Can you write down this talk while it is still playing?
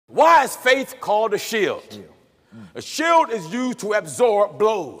Why is faith called a shield? A shield is used to absorb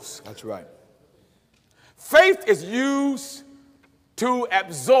blows. That's right. Faith is used to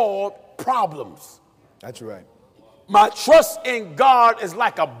absorb problems. That's right. My trust in God is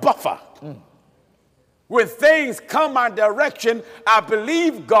like a buffer. When things come my direction, I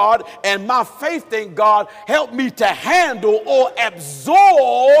believe God, and my faith in God help me to handle or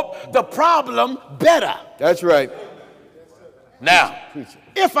absorb the problem better. That's right. Now,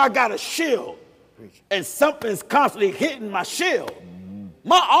 if I got a shield and something's constantly hitting my shield,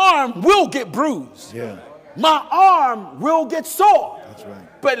 my arm will get bruised. Yeah. My arm will get sore. That's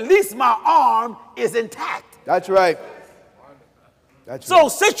right. But at least my arm is intact. That's right. That's So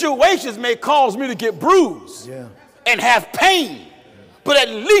right. situations may cause me to get bruised and have pain, but at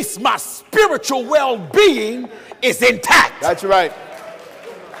least my spiritual well-being is intact. That's right.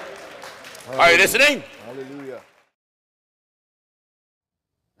 Are you listening? Hallelujah.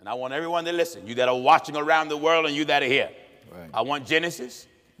 And I want everyone to listen, you that are watching around the world and you that are here. Right. I want Genesis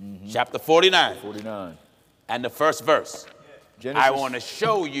chapter 49. 49. And the first verse. Genesis. I want to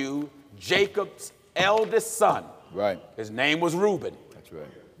show you Jacob's eldest son. Right. His name was Reuben. That's right.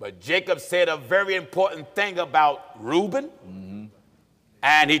 But Jacob said a very important thing about Reuben,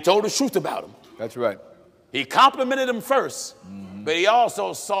 and he told the truth about him. That's right. He complimented him first, but he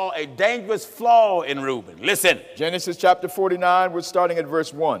also saw a dangerous flaw in Reuben. Listen. Genesis chapter 49, we're starting at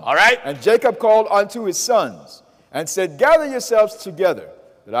verse 1. All right. And Jacob called unto his sons and said, gather yourselves together,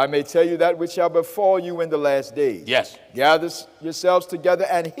 that I may tell you that which shall befall you in the last days. Yes. Gather yourselves together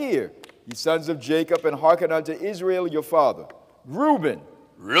and hear, ye sons of Jacob, and hearken unto Israel your father. Reuben,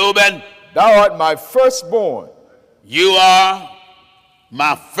 thou art my firstborn. You are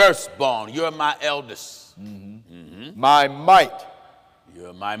my firstborn. You're my eldest. My might.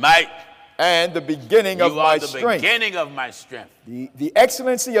 You're my might. And the beginning of my strength. You are the beginning of my strength. The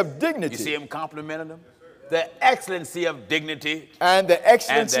excellency of dignity. You see him complimenting him? The excellency of dignity. And the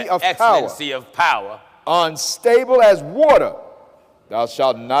excellency of power. Unstable as water, thou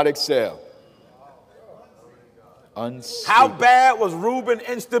shalt not excel. Unstable. How bad was Reuben's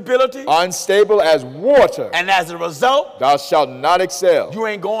instability? Unstable as water. And as a result, thou shalt not excel. You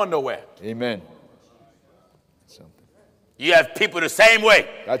ain't going nowhere. Amen. You have people the same way.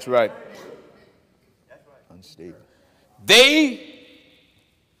 That's right. Unstable. They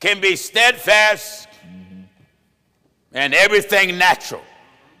can be steadfast and everything natural,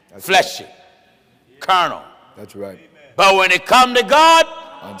 fleshy, carnal. That's right. But when it comes to God,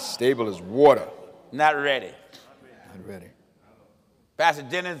 unstable as water. Not ready. Not ready. Pastor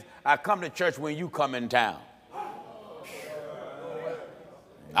Jennings, I come to church when you come in town.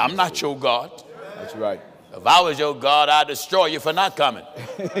 I'm not your God. That's right. If I was your God, I'd destroy you for not coming.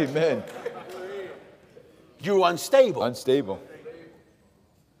 Amen. You're unstable. Unstable.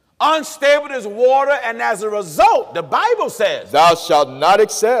 Unstable as water, and as a result, the Bible says, thou shalt not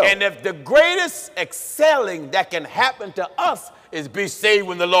excel. And if the greatest excelling that can happen to us is be saved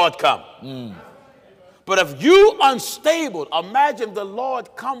when the Lord comes. But if you unstable, imagine the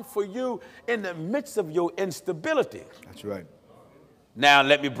Lord come for you in the midst of your instability. That's right. Now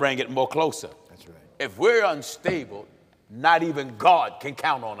let me bring it more closer. That's right. If we're unstable, not even God can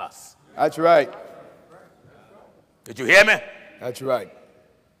count on us. That's right. Did you hear me? That's right.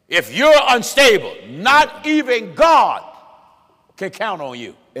 If you're unstable, not even God can count on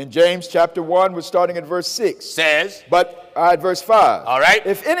you. In James chapter 1, we're starting at verse 6. Says. But at verse 5. All right.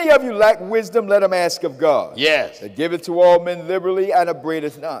 If any of you lack wisdom, let him ask of God. Yes. That giveth to all men liberally and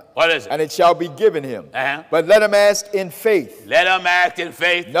upbraideth not. What is it? And it shall be given him. But let him ask in faith. Let him act in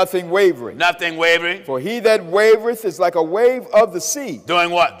faith. Nothing wavering. Nothing wavering. For he that wavereth is like a wave of the sea.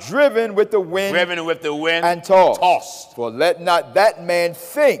 Doing what? Driven with the wind. Driven with the wind. And tossed. Tossed. For let not that man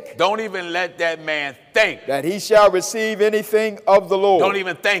think. Don't even let that man think. That he shall receive anything of the Lord. Don't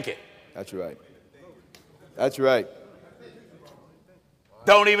even think it. That's right. That's right.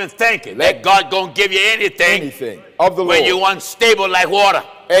 Don't even think it. That God gonna give you anything of the Lord. When you're unstable like water.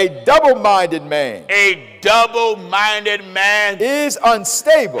 A double-minded man. A double-minded man is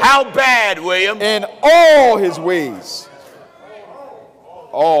unstable. How bad, William? In all his ways.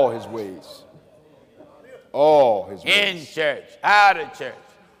 All his ways. All his ways. In church, out of church.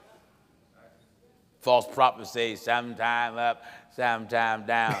 False prophets say sometime up, sometime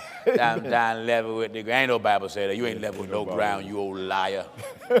down, sometime level with the ground. Ain't no Bible say that. You ain't level with no ground, you old liar.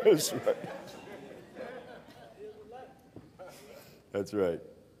 That's right. That's right.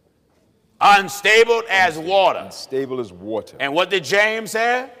 Unstable as water. Unstable as water. And what did James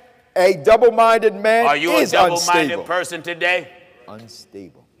say? A double-minded man is Are you a double-minded person today?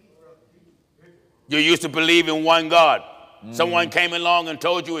 Unstable. You used to believe in one God. Someone came along and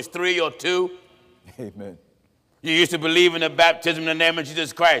told you it's 3 or 2. Amen. You used to believe in the baptism in the name of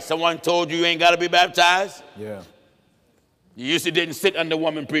Jesus Christ. Someone told you ain't got to be baptized. Yeah. You used to didn't sit under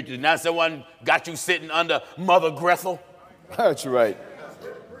woman preachers. Now someone got you sitting under Mother Grethel. That's right.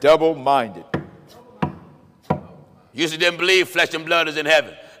 Double-minded. You used to didn't believe flesh and blood is in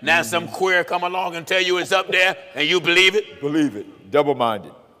heaven. Now some queer come along and tell you it's up there and you believe it. Believe it.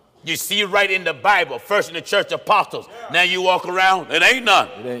 Double-minded. You see right in the Bible, first in the church apostles. Now you walk around, it ain't none.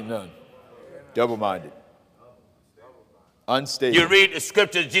 It ain't none. Double-minded. Unstable. You read the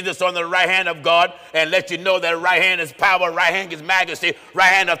scriptures, Jesus on the right hand of God, and let you know that right hand is power, right hand is majesty, right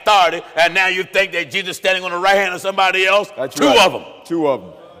hand authority, and now you think that Jesus standing on the right hand of somebody else. That's Two right. of them. 2 of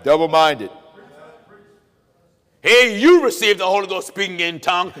them. Double-minded. Here you received the Holy Ghost speaking in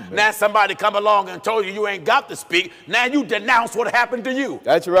tongue. Now somebody come along and told you you ain't got to speak. Now you denounce what happened to you.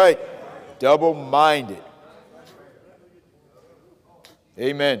 That's right. Double-minded.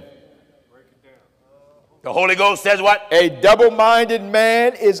 Amen. The Holy Ghost says what? A double-minded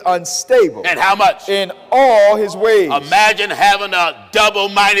man is unstable. And how much? In all his ways. Imagine having a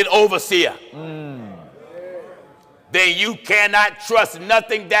double-minded overseer. Then you cannot trust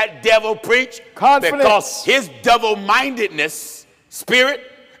nothing that devil preach. Confidence. Because his double-mindedness spirit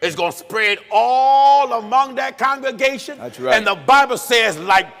is going to spread all among that congregation. That's right. And the Bible says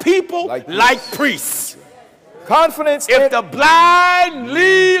like people, like priests. Confidence. If the blind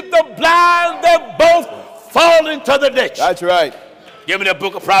lead the blind, they both fall into the ditch. That's right. Give me the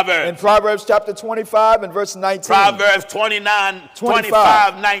book of Proverbs. In Proverbs chapter 25 and verse 19. Proverbs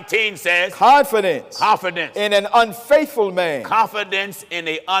 25, 19 says. Confidence. Confidence. In an unfaithful man. Confidence in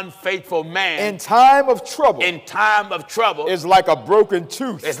an unfaithful man. In time of trouble. In time of trouble. Is like a broken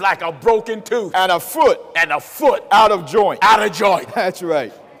tooth. It's like a broken tooth. And a foot. And a foot. Out of joint. Out of joint. That's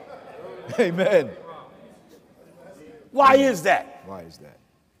right. Amen. Why is that? Why is that?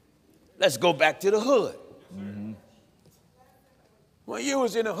 Let's go back to the hood. When you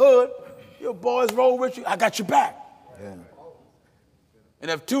was in the hood, your boys roll with you. I got your back. Yeah.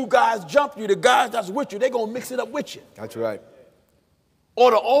 And if 2 guys jump you, the guys that's with you, they're going to mix it up with you. That's right.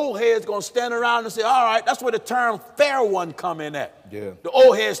 Or the old heads going to stand around and say, all right, that's where the term fair one come in at. Yeah. The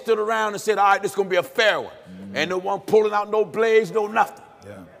old heads stood around and said, all right, this is going to be a fair one. Ain't no one pulling out no blades, no nothing.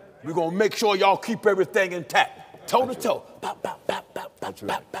 Yeah. We're going to make sure y'all keep everything intact. Toe to toe. Bop, bop, bop, bop, bop, That's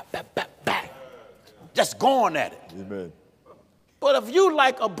right. bop, bop, bop, bop, bop. Just going at it. Amen. But if you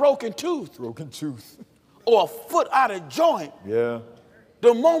like a broken tooth Broken tooth. or a foot out of joint, Yeah.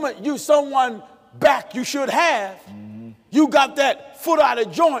 the moment you someone back you should have, you got that foot out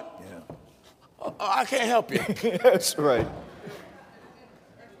of joint, I can't help you. That's right.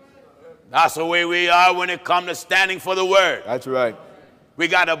 That's the way we are when it comes to standing for the word. That's right. We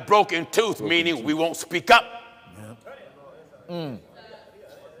got a broken tooth, meaning we won't speak up.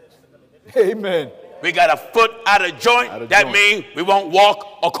 Amen. We got a foot out of joint. That means we won't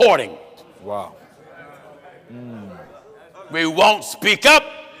walk according. Wow. We won't speak up,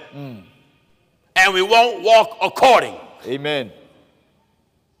 and we won't walk according. Amen.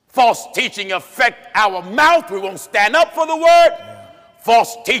 False teaching affect our mouth. We won't stand up for the word.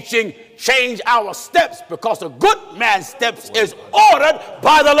 False teaching change our steps because a good man's steps is ordered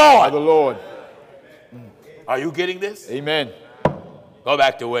by the By Lord. the Lord. Are you getting this? Amen. Go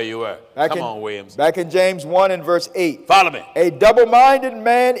back to where you were. Come on, Williams. Back in James 1 and verse 8. Follow me. A double-minded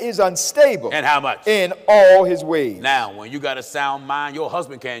man is unstable. And how much? In all his ways. Now, when you got a sound mind, your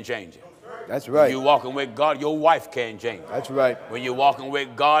husband can't change it. That's right. When you're walking with God, your wife can't change it. That's right. When you're walking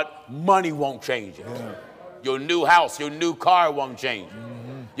with God, money won't change it. Your new house, your new car won't change it.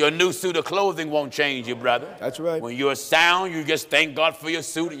 Your new suit of clothing won't change you, brother. That's right. When you're sound, you just thank God for your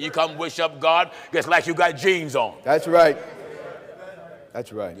suit and you come wish up God, just like you got jeans on. That's right.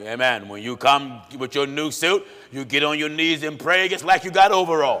 That's right. Amen. When you come with your new suit, you get on your knees and pray just like you got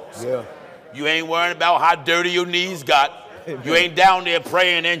overalls. Yeah. You ain't worrying about how dirty your knees got. Amen. You ain't down there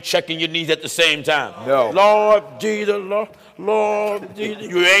praying and checking your knees at the same time. No. Lord Jesus, Lord Jesus.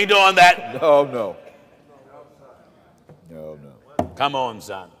 You ain't doing that. No, no. No, no. Come on,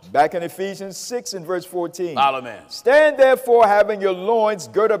 son. Back in Ephesians 6 and verse 14. Follow me. Stand therefore having your loins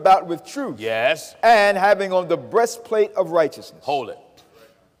girt about with truth. Yes. And having on the breastplate of righteousness. Hold it.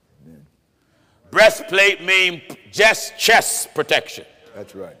 Breastplate means just chest protection.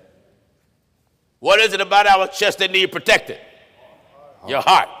 That's right. What is it about our chest that need protected? Your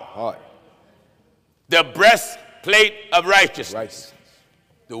heart. Heart. The breastplate of righteousness. Righteousness.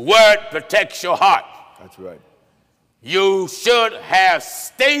 The word protects your heart. That's right. You should have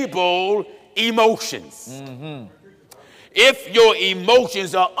stable emotions. If your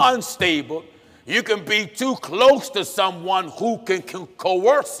emotions are unstable, You can be too close to someone who can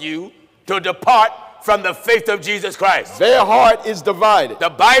coerce you to depart from the faith of Jesus Christ. Their heart is divided. The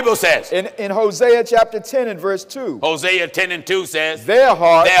Bible says. In Hosea chapter 10 and verse 2. Hosea 10 and 2 says. Their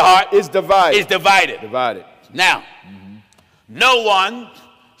heart is divided. Is divided. Divided. Now, no one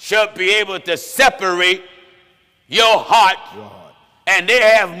should be able to separate your heart, and they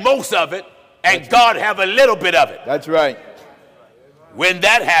have most of it, and God have a little bit of it. That's right. When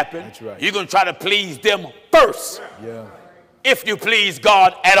that happens, you're going to try to please them first. Yeah. If you please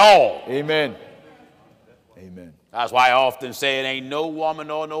God at all. Amen. Amen. That's why I often say it ain't no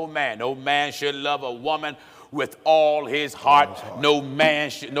woman or no man. No man should love a woman with all his heart. No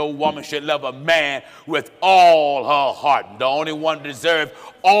woman should love a man with all her heart. The only one who deserves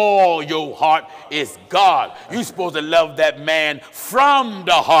all your heart is God. You're supposed to love that man from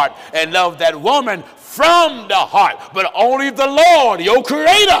the heart and love that woman from the heart. But only the Lord, your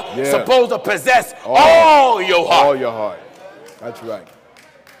creator, is supposed to possess all your heart. All your heart. That's right.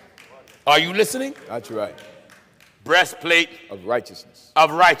 Are you listening? That's right. Breastplate of righteousness.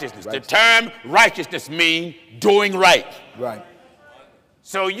 Of righteousness. The term righteousness means doing right. Right.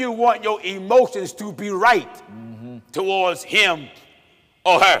 So you want your emotions to be right towards him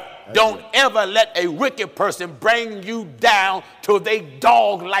or her. Don't ever let a wicked person bring you down to their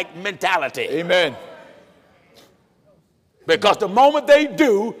dog-like mentality. Amen. Because the moment they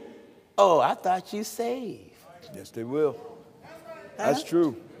do, oh, I thought you saved. Yes, they will. That's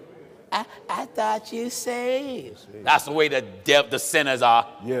true. I thought you saved. That's the way the sinners are.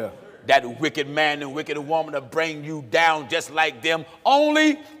 Yeah. That wicked man and wicked woman to bring you down just like them.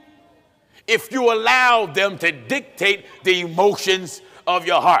 Only if you allow them to dictate the emotions of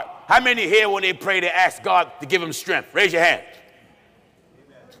your heart. How many here when they pray they ask God to give them strength? Raise your hand.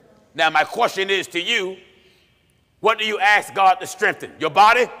 Now my question is to you, what do you ask God to strengthen? Your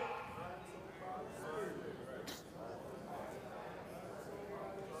body?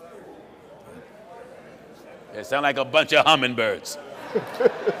 They sound like a bunch of hummingbirds.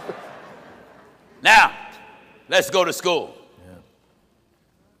 Now, let's go to school. Yeah.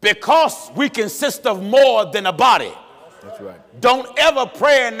 Because we consist of more than a body. That's right. Don't ever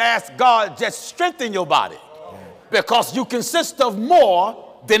pray and ask God just strengthen your body. Yeah. Because you consist of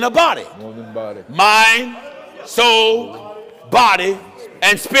more than a body. More than body. Mind, soul, body,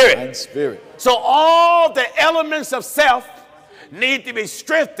 and spirit. And spirit. So all the elements of self need to be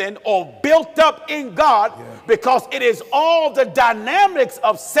strengthened or built up in God because it is all the dynamics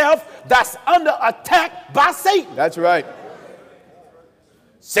of self that's under attack by Satan. That's right.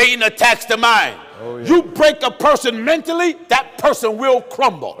 Satan attacks the mind. Oh, yeah. You break a person mentally, that person will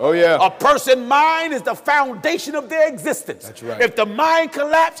crumble. Oh, yeah. A person's mind is the foundation of their existence. That's right. If the mind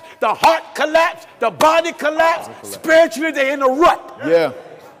collapses, the heart collapses, the body collapses, spiritually they're in a rut. Yeah.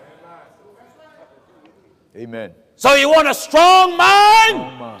 Amen. So you want a strong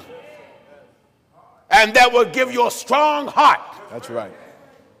mind, and that will give you a strong heart. That's right.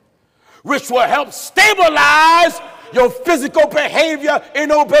 Which will help stabilize your physical behavior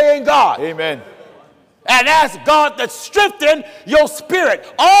in obeying God. Amen. And ask God to strengthen your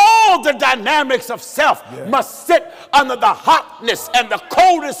spirit. All the dynamics of self must sit under the hotness and the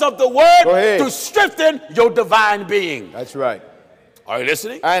coldness of the word to strengthen your divine being. That's right. Are you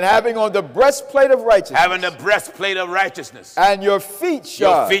listening? And having on the breastplate of righteousness. Having the breastplate of righteousness. And your feet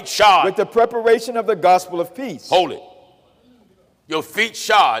shod. Your feet shod. With the preparation of the gospel of peace. Hold it. Your feet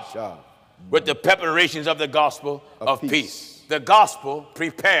shod. With the preparations of the gospel of peace. The gospel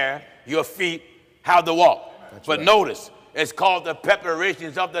prepare your feet how to walk. But notice, it's called the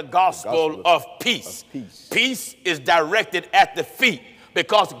preparations of the gospel of peace. Peace is directed at the feet.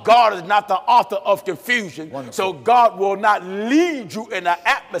 Because God is not the author of confusion. Wonderful. So God will not lead you in an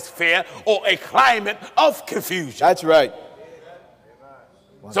atmosphere or a climate of confusion. That's right.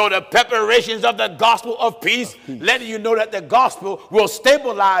 So the preparations of the gospel of peace, letting you know that the gospel will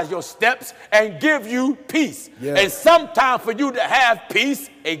stabilize your steps and give you peace. Yeah. And sometimes for you to have peace,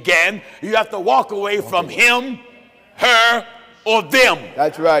 again, you have to walk away from him, her, or them.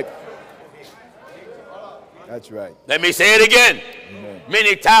 That's right. That's right. Let me say it again. Amen.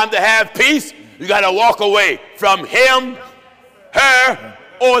 Many times to have peace, you got to walk away from him, her,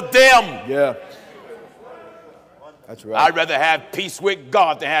 or them. Yeah. That's right. I'd rather have peace with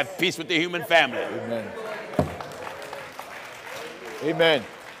God than have peace with the human family. Amen. Amen.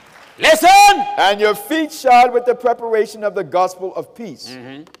 Listen. And your feet shod with the preparation of the gospel of peace.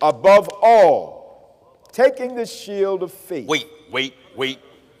 Above all, taking the shield of faith. Wait.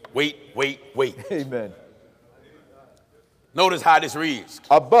 Amen. Notice how this reads.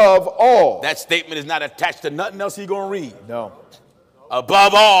 Above all. That statement is not attached to nothing else he's going to read. No.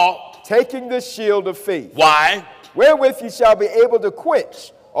 Above all, taking the shield of faith. Why? Wherewith ye shall be able to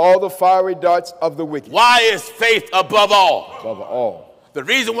quench all the fiery darts of the wicked. Why is faith above all? Above all. The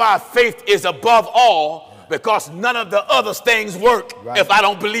reason why faith is above all, because none of the other things work if I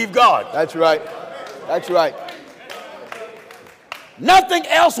don't believe God. That's right. That's right. Nothing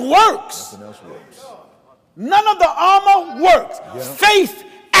else works. Nothing else works. None of the armor works. Yeah. Faith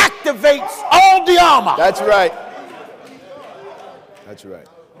activates all the armor. That's right. That's right.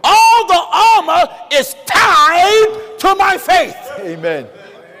 All the armor is tied to my faith. Amen.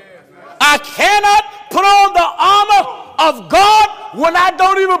 I cannot put on the armor of God when I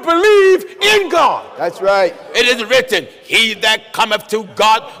don't even believe in God. That's right. It is written, he that cometh to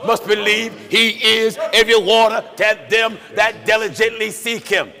God must believe he is every water to them that diligently seek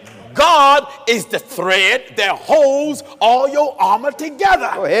him. God is the thread that holds all your armor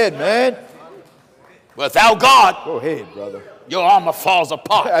together. Go ahead, man. Without God, Go ahead, brother. your armor falls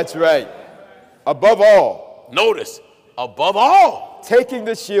apart. That's right. Above all. Notice, above all. Taking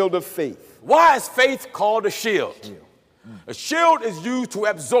the shield of faith. Why is faith called a shield? A shield is used to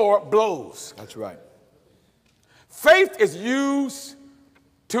absorb blows. That's right. Faith is used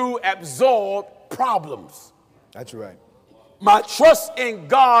to absorb problems. That's right. My trust in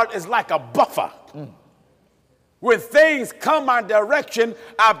God is like a buffer. When things come my direction,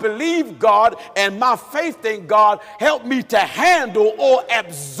 I believe God, and my faith in God help me to handle or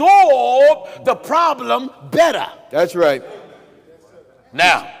absorb the problem better. That's right.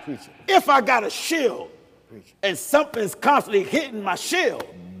 Now, Preach it. if I got a shield and something's constantly hitting my shield,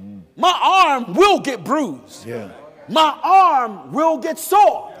 my arm will get bruised. Yeah. My arm will get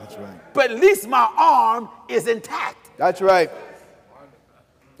sore. That's right. But at least my arm is intact. That's right.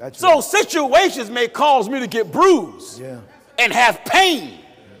 That's So right. situations may cause me to get bruised and have pain,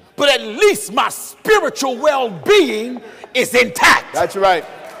 but at least my spiritual well-being is intact. That's right.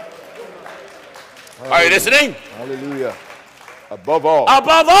 Are you listening? Hallelujah. Above all.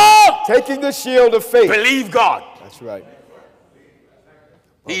 Above all, Taking the shield of faith. believe God. That's right.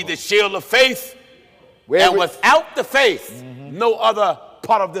 He's the shield of faith, Where and without the faith, no other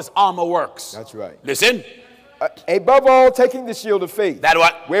part of this armor works. That's right. Listen. Above all, taking the shield of faith. That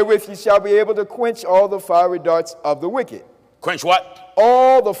what? Wherewith ye shall be able to quench all the fiery darts of the wicked. Quench what?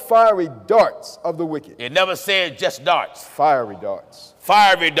 All the fiery darts of the wicked. It never said just darts. Fiery darts.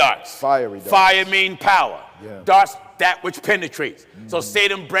 Fiery darts. Fiery darts. Fire mean power. Yeah. Darts, that which penetrates. So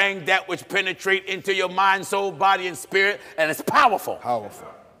Satan bring that which penetrate into your mind, soul, body, and spirit, and it's powerful. Powerful.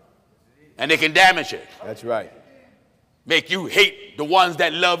 And it can damage it. That's right. Make you hate the ones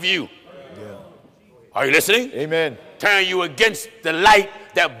that love you. Yeah. Are you listening? Amen. Turn you against the light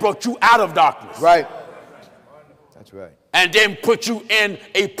that brought you out of darkness. Right. That's right. And then put you in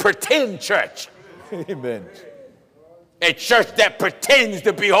a pretend church. Amen. A church that pretends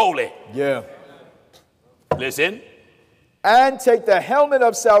to be holy. Yeah. Listen. And take the helmet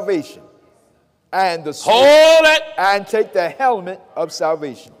of salvation. And the sword. Hold it. And take the helmet of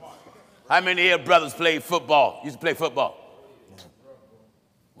salvation. How many here brothers played football? Used to play football.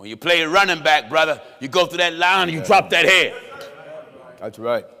 When you play running back, brother, you go through that line and you drop that head. That's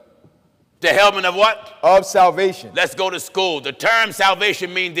right. The helmet of what? Of salvation. Let's go to school. The term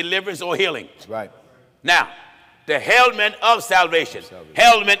salvation means deliverance or healing. Right. Now, the helmet of salvation.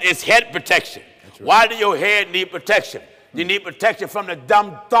 Helmet is head protection. Right. Why do your head need protection? You need protection from the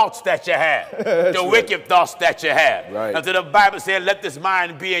dumb thoughts that you have, the wicked thoughts that you have. Right. Until the Bible said, let this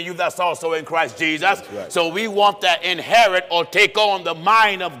mind be in you that's also in Christ Jesus. Right. So we want to inherit or take on the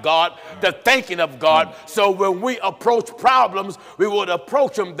mind of God, the thinking of God. So when we approach problems, we would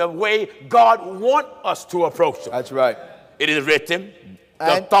approach them the way God wants us to approach them. That's right. It is written, the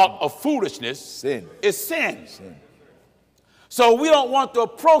And thought of foolishness sin. is sin. So we don't want to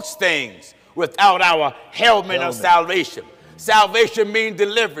approach things without our helmet of salvation. Salvation means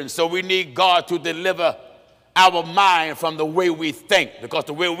deliverance, so we need God to deliver our mind from the way we think, because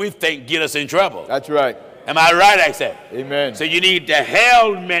the way we think get us in trouble. That's right. Am I right, I said? Amen. So you need the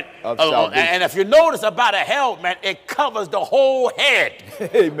helmet of salvation. And if you notice about a helmet, it covers the whole head.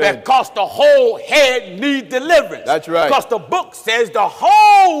 Amen. Because the whole head needs deliverance. That's right. Because the book says the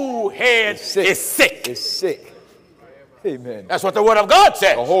whole head is sick. It's sick. Amen. That's what the word of God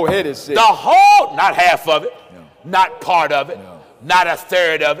says. The whole head is sick. The whole, not half of it, not part of it. Not a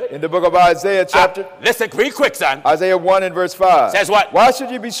third of it. In the book of Isaiah chapter... listen, read quick, son. Isaiah 1 and verse 5. Says what? Why should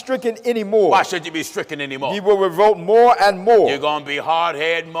you be stricken anymore? Why should you be stricken anymore? Ye will revolt more and more. You're going to be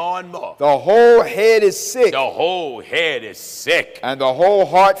hard-headed more and more. The whole head is sick. The whole head is sick. And the whole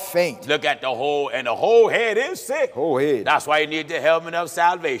heart faint. Look at the whole, and the whole head is sick. Whole head. That's why you need the helmet of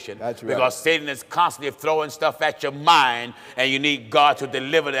salvation. That's right. Because Satan is constantly throwing stuff at your mind, and you need God to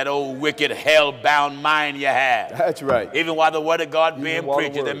deliver that old wicked, hell-bound mind you have. That's right. Even while the word of God being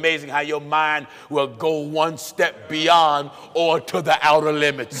preached, it's amazing how your mind will go one step beyond or to the outer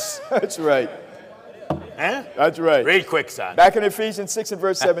limits. That's right. Huh? That's right. Read quick, son. Back in Ephesians 6 and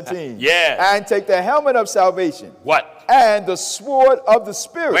verse 17. Yeah. And take the helmet of salvation. What? And the sword of the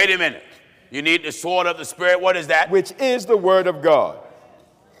Spirit. Wait a minute. You need the sword of the Spirit. What is that? Which is the word of God.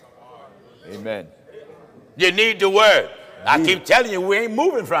 Amen. You need the word. I keep telling you, we ain't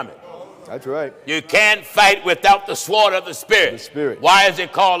moving from it. That's right. You can't fight without the sword of the Spirit. The Spirit. Why is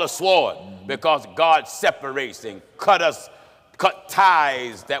it called a sword? Because God separates and cut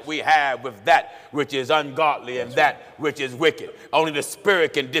ties that we have with that which is ungodly and that which is wicked. Only the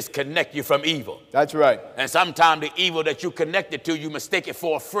Spirit can disconnect you from evil. That's right. And sometimes the evil that you connected to, you mistake it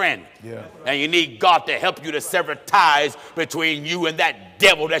for a friend. Yeah. And you need God to help you to sever ties between you and that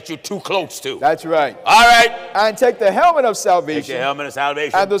devil that you're too close to. That's right. All right. And take the helmet of salvation. Take the helmet of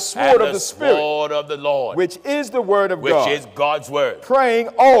salvation. And the sword of the Spirit. Sword of the Lord. Which is the word of God. Which is God's word. Praying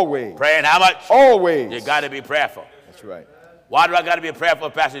always. Praying how much? Always. You got to be prayerful. That's right. Why do I got to be prayerful,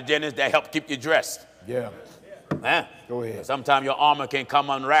 Pastor Jennings? That help keep you dressed. Yeah. Huh? Go ahead. Sometimes your armor can come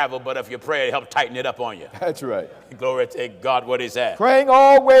unraveled, but if you pray, it helps tighten it up on you. That's right. Glory to God, what is that? Praying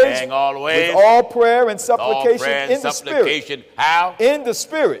always. Praying always. With all prayer and supplication all prayer and in the Spirit. How? In the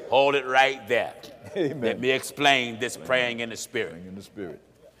Spirit. Hold it right there. Amen. Let me explain this praying in the Spirit. Praying in the Spirit.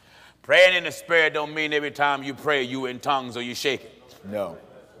 Praying in the Spirit don't mean every time you pray you in tongues or you shake it. No.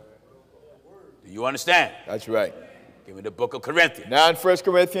 Do you understand? That's right. Give me the book of Corinthians. Now in 1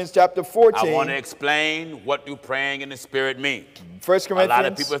 Corinthians chapter 14. I want to explain what do praying in the Spirit mean. 1 Corinthians. A lot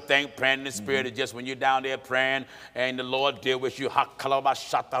of people think praying in the Spirit is just when you're down there praying and the Lord deal with you. Rumba.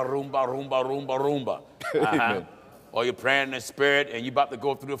 Amen. Or you're praying in the Spirit and you're about to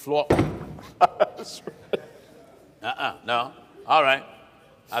go through the floor. That's right. No. All right.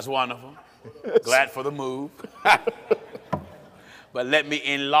 That's wonderful. Glad for the move. But let me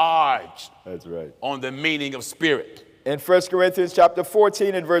enlarge. That's right. On the meaning of spirit. In 1 Corinthians chapter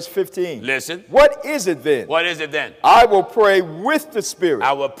 14 and verse 15. Listen. What is it then? What is it then? I will pray with the Spirit.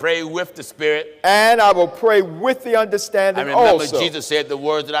 I will pray with the Spirit. And I will pray with the understanding also. I remember Jesus said, the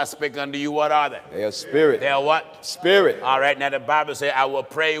words that I speak unto you, what are they? They are spirit. They are what? Spirit. All right, now the Bible says, I will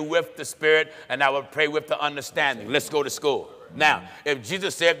pray with the Spirit and I will pray with the understanding. Let's go to school. Now, if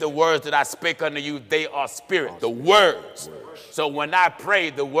Jesus said the words that I speak unto you, they are spirit, the words. So when I pray,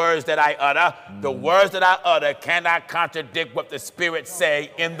 the words that I utter, cannot contradict what the Spirit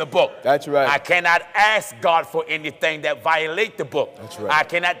say in the book. That's right. I cannot ask God for anything that violate the book. That's right. I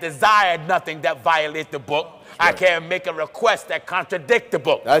cannot desire nothing that violate the book. I can't make a request that contradict the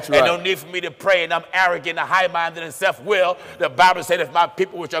book. That's right. And no need for me to pray, and I'm arrogant and high-minded and self-will. The Bible said, if my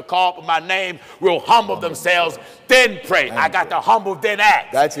people which are called by my name will humble themselves, then pray. I got to humble, then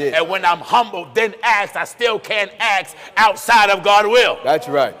ask. That's it. And when I'm humbled, then ask, I still can't ask outside of God's will. That's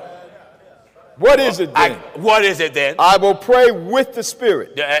right. What is it then? What is it then? I will pray with the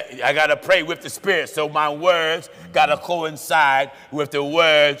Spirit. I got to pray with the Spirit. So my words got to coincide with the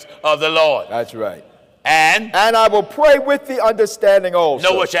words of the Lord. That's right. And I will pray with the understanding also.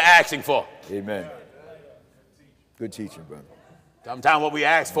 Know what you're asking for. Amen. Good teaching, brother. Sometimes what we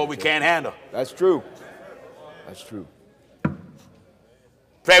ask for, we can't handle. That's true. That's true.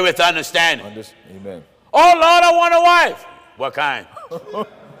 Pray with understanding. Amen. Oh, Lord, I want a wife. What kind?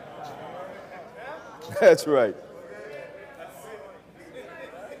 That's right.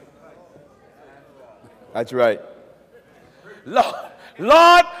 That's right.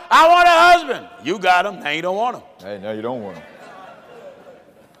 Lord, I want a husband. You got him. Now you don't want him. Hey, now you don't want him.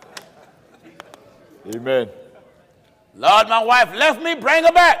 Amen. Lord, my wife left me. Bring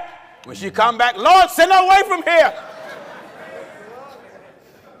her back. When she come back, Lord, send her away from here.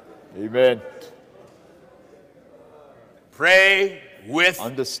 Amen. Pray with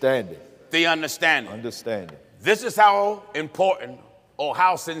understanding. The understanding. Understanding. This is how important or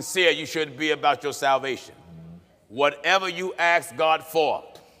how sincere you should be about your salvation. Whatever you ask God for,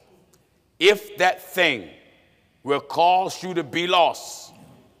 if that thing will cause you to be lost,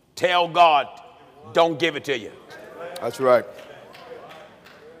 tell God, don't give it to you. That's right.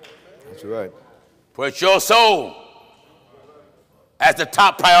 That's right. Put your soul as the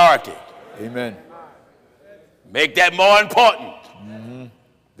top priority. Amen. Make that more important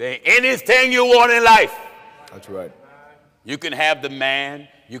There ain't anything you want in life. That's right. You can have the man,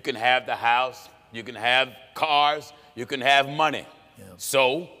 you can have the house, you can have cars, you can have money. Yeah.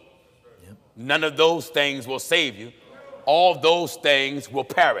 So, none of those things will save you. All those things will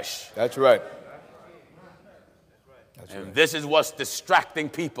perish. That's right. That's And right. this is what's distracting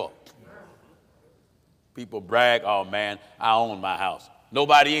people. People brag, oh man, I own my house.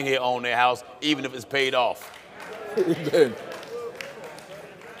 Nobody in here own their house, even if it's paid off. Amen.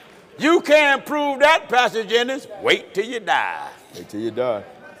 You can't prove that, Pastor Jennings. Wait till you die. Wait till you die.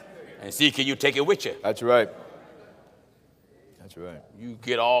 And see, can you take it with you? That's right. That's right. You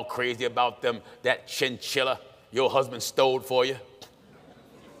get all crazy about them, that chinchilla your husband stole for you.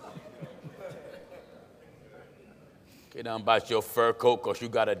 Get down about your fur coat because you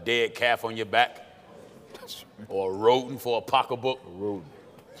got a dead calf on your back. Or a rodent for a pocketbook. A rodent.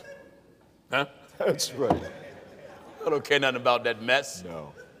 Huh? That's right. I don't care nothing about that mess.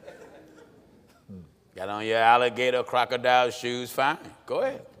 No. Got on your alligator, crocodile shoes, fine. Go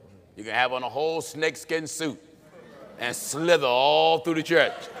ahead. You can have on a whole snakeskin suit and slither all through the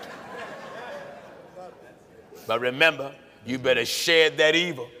church. But remember, you better shed that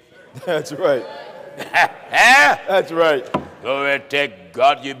evil. That's right. Huh? That's right. Glory to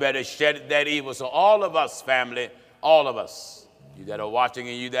God, you better shed that evil. So all of us, family, all of us, you that are watching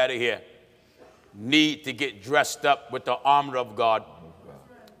and you that are here, need to get dressed up with the armor of God.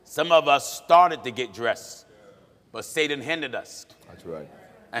 Some of us started to get dressed, but Satan hindered us. That's right.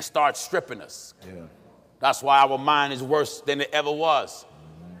 And started stripping us. Yeah. That's why our mind is worse than it ever was.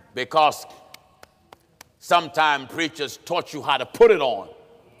 Because sometimes preachers taught you how to put it on,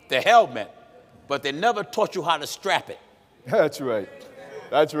 the helmet, but they never taught you how to strap it. That's right.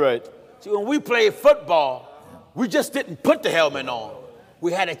 That's right. See, when we played football, we just didn't put the helmet on.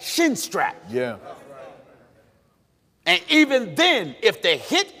 We had a chin strap. Yeah. And even then, if the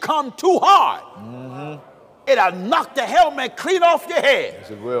hit come too hard, it'll knock the helmet clean off your head.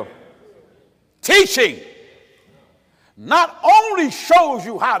 Yes, it will. Teaching not only shows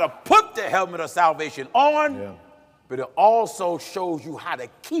you how to put the helmet of salvation on, but it also shows you how to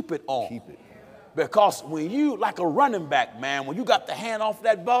keep it on. Keep it. Because when you, like a running back, man, when you got the hand off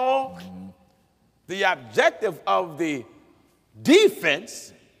that ball, the objective of the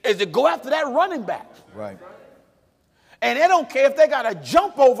defense is to go after that running back. Right. And they don't care if they got to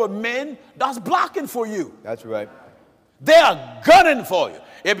jump over men that's blocking for you. That's right. They are gunning for you.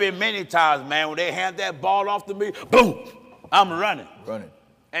 It been many times, man, when they hand that ball off to me, boom, I'm running. Running.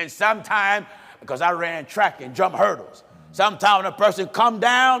 And sometimes, because I ran track and jump hurdles, sometimes when a person come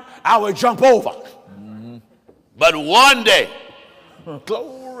down, I would jump over. But one day,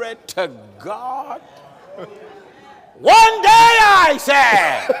 glory to God, one day I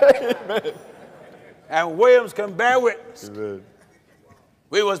said, Amen. and Williams can bear witness. Amen.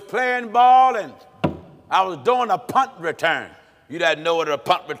 We was playing ball and I was doing a punt return. You that know what a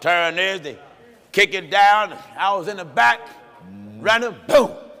punt return is, they kick it down. I was in the back, running,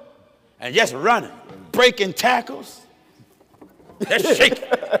 boom, and just running, breaking tackles, just shaking.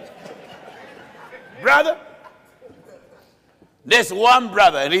 Brother, this one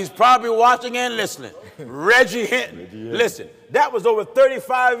brother, and he's probably watching and listening, Reggie Hinton. Listen, that was over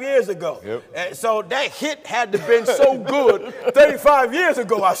 35 years ago. Yep. And so that hit had to have been so good 35 years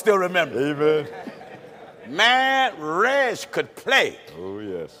ago, I still remember. Amen. Man, Reg could play. Oh,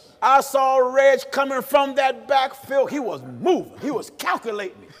 yes. I saw Reg coming from that backfield. He was moving. He was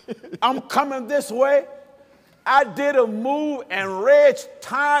calculating. I'm coming this way. I did a move, and Reg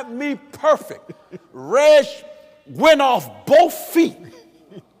timed me perfect. Reg went off both feet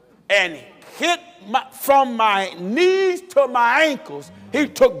and hit from my knees to my ankles. He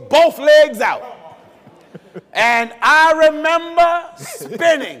took both legs out. And I remember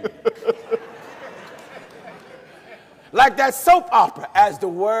spinning like that soap opera, As the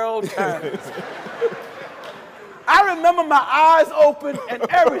World Turns. I remember my eyes open and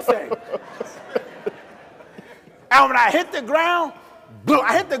everything. And when I hit the ground,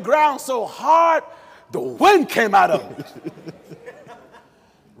 I hit the ground so hard, the wind came out of it.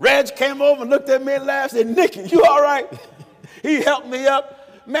 Reg came over and looked at me and laughed and said, "Nicky, you all right?" He helped me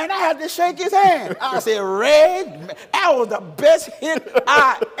up. Man, I had to shake his hand. I said, "Reg, that was the best hit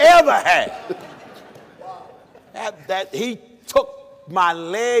I ever had." That he took my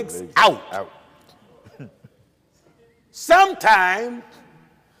legs out. Sometimes,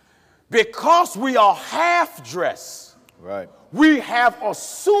 because we are half-dressed, Right. we have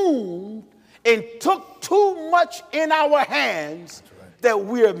assumed and took too much in our hands that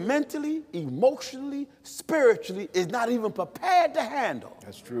we're mentally, emotionally, spiritually is not even prepared to handle.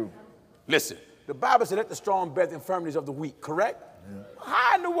 That's true. Listen, the Bible said, "Let the strong bear the infirmities of the weak," correct?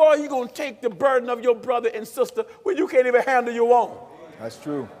 How in the world are you going to take the burden of your brother and sister when you can't even handle your own? That's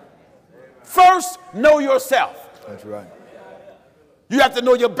true. First, know yourself. That's right. You have to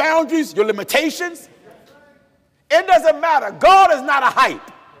know your boundaries, your limitations. It doesn't matter. God is not a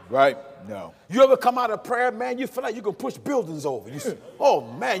hype. Right. No. You ever come out of prayer, man, you feel like you can push buildings over. Oh,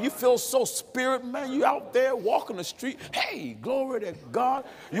 man, you feel so spirit, man. You out there walking the street. Hey, glory to God.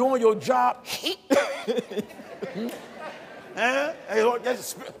 You on your job. Hey,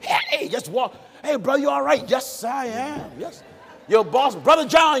 just walk. Hey, brother, you all right? Yes, I am. Yes. Your boss, Brother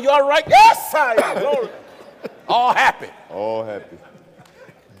John, you all right? Yes, I am. Glory. All happy. All happy.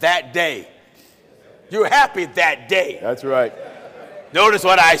 That day. You're happy that day. That's right. Notice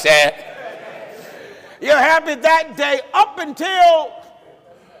what I said. You're happy that day up until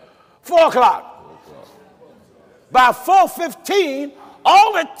 4 o'clock. By 4:15,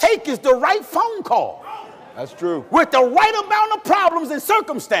 all it takes is the right phone call. That's true. With the right amount of problems and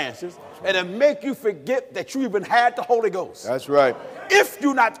circumstances, and it make you forget that you even had the Holy Ghost. That's right. If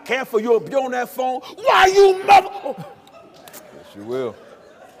you're not careful, you'll be on that phone. Why you mother? Oh. Yes, you will.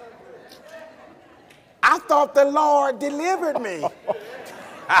 I thought the Lord delivered me.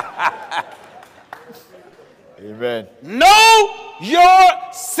 Amen. Know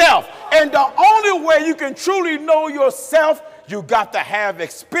yourself. And the only way you can truly know yourself, you got to have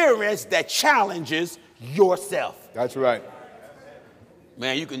experience that challenges yourself. That's right.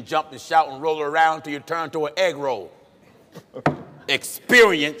 Man, you can jump and shout and roll around till you turn to an egg roll.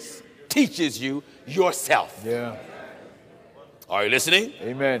 Experience teaches you yourself. Yeah. Are you listening?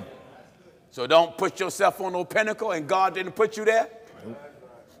 Amen. So don't put yourself on no pinnacle and God didn't put you there. Nope.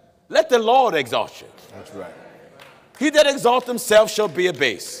 Let the Lord exalt you. That's right. He that exalts himself shall be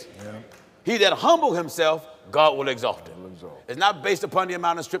abased. Yeah. He that humble himself, God will exalt him. It's not based upon the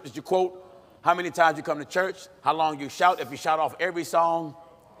amount of scriptures you quote, how many times you come to church, how long you shout. If you shout off every song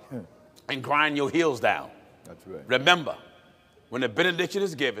and grind your heels down. That's right. Remember, when the benediction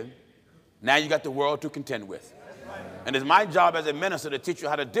is given, now you got the world to contend with. And it's my job as a minister to teach you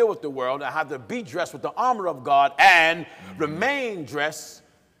how to deal with the world and how to be dressed with the armor of God and remain dressed,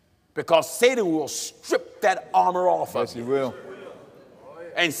 because Satan will strip that armor off of you. Yes, he will.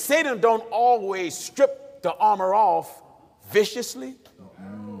 And Satan don't always strip the armor off viciously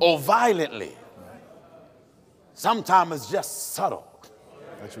or violently. Sometimes it's just subtle.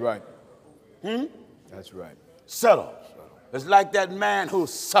 That's right. That's right. Subtle. It's like that man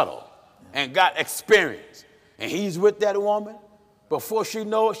who's subtle and got experience. And he's with that woman. Before she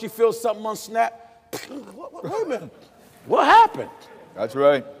knows it, she feels something unsnap. Wait a minute. What happened? That's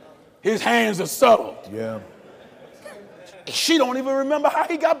right. His hands are subtle. Yeah. She don't even remember how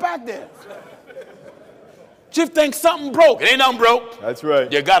he got back there. She thinks something broke. It ain't nothing broke. That's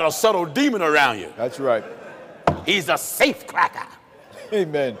right. You got a subtle demon around you. That's right. He's a safe cracker.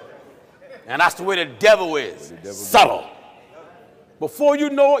 Amen. And that's the way the devil is. Subtle. Before you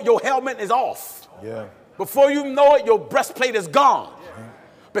know it, your helmet is off. Yeah. Before you know it, your breastplate is gone.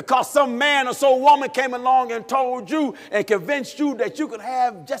 Because some man or some woman came along and told you and convinced you that you can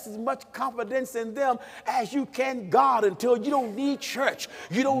have just as much confidence in them as you can God, until you don't need church.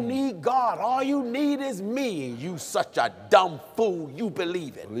 You don't need God. All you need is me. You such a dumb fool. You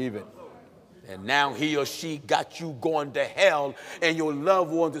believe it. Believe it. And now he or she got you going to hell, and your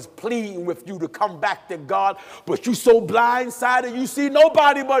loved ones is pleading with you to come back to God, but you so blindsided you see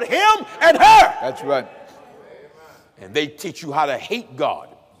nobody but him and her. That's right. And they teach you how to hate God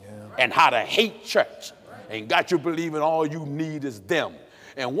and how to hate church, and got you believing all you need is them.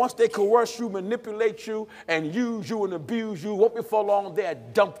 And once they coerce you, manipulate you, and use you and abuse you, won't before long they'll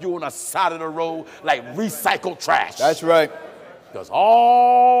dump you on the side of the road like recycled trash. That's right. Because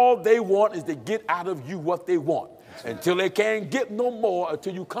all they want is to get out of you what they want, until they can't get no more,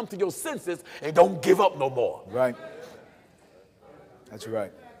 until you come to your senses and don't give up no more. Right. That's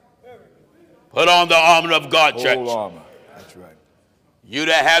right. Put on the armor of God, church. Whole armor. That's right. You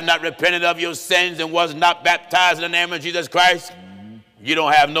that have not repented of your sins and was not baptized in the name of Jesus Christ, you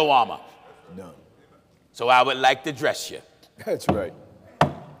don't have no armor. None. So I would like to dress you. That's right.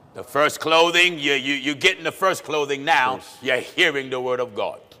 The first clothing, you're getting the first clothing now. Yes. You're hearing the word of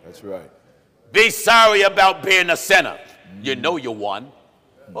God. That's right. Be sorry about being a sinner. You know you won.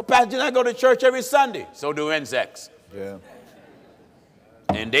 Well, Pastor, I go to church every Sunday. So do insects. Yeah.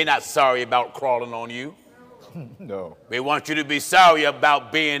 And they're not sorry about crawling on you. No. They want you to be sorry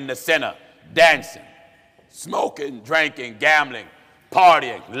about being the sinner, dancing, smoking, drinking, gambling,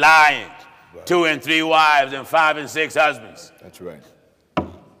 partying, lying, right. 2 and 3 wives and 5 and 6 husbands. That's right.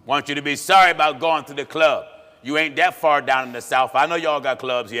 Want you to be sorry about going to the club. You ain't that far down in the South. I know y'all got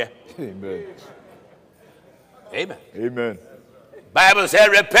clubs here. Amen. Amen. Amen. Bible said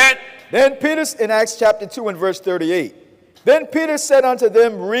repent. Then Peter, in Acts chapter 2 and verse 38, then Peter said unto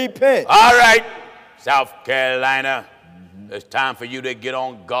them, repent. All right, South Carolina, it's time for you to get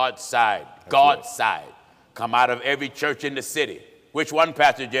on God's side. God's side. Come out of every church in the city. Which one,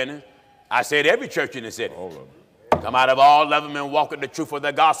 Pastor Jennings? I said every church in the city. All of them. Come out of all of them and walk in the truth of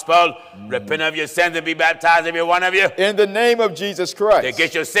the gospel. Repent of your sins and be baptized, every one of you. In the name of Jesus Christ. To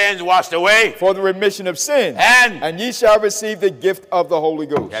get your sins washed away. For the remission of sins. And ye shall receive the gift of the Holy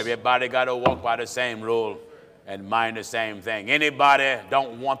Ghost. Everybody got to walk by the same rule and mind the same thing. Anybody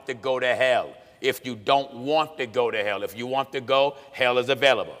don't want to go to hell. If you don't want to go to hell, if you want to go, hell is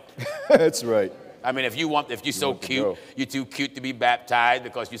available. That's right. I mean, if you're so cute, you're too cute to be baptized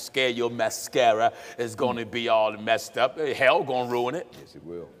because you're scared your mascara is going to be all messed up. Hell going to ruin it. Yes, it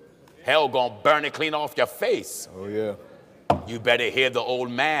will. Hell going to burn it clean off your face. Oh, yeah. You better hear the old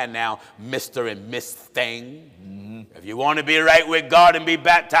man now, Mr. and Miss Thing. If you want to be right with God and be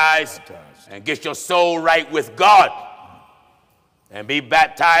baptized and get your soul right with God and be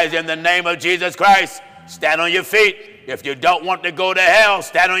baptized in the name of Jesus Christ, stand on your feet. If you don't want to go to hell,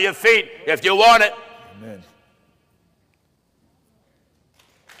 stand on your feet if you want it. Amen.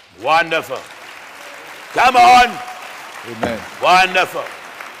 Wonderful. Come on. Amen. Wonderful.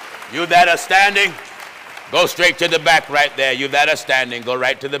 You that are standing, go straight to the back right there. You that are standing, go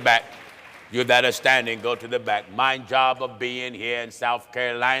right to the back. You that are standing, go to the back. My job of being here in South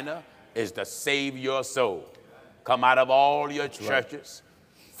Carolina is to save your soul. Come out of all your churches.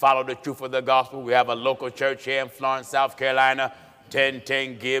 Follow the truth of the gospel. We have a local church here in Florence, South Carolina,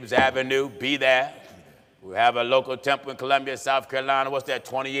 1010 Gibbs Avenue. Be there. We have a local temple in Columbia, South Carolina. What's that,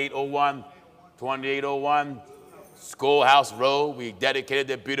 2801? 2801 Schoolhouse Road. We dedicated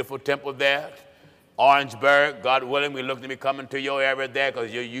the beautiful temple there. Orangeburg, God willing, we're looking to be coming to your area there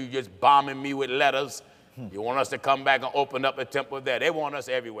because you just bombing me with letters. You want us to come back and open up a temple there. They want us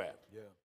everywhere. Yeah.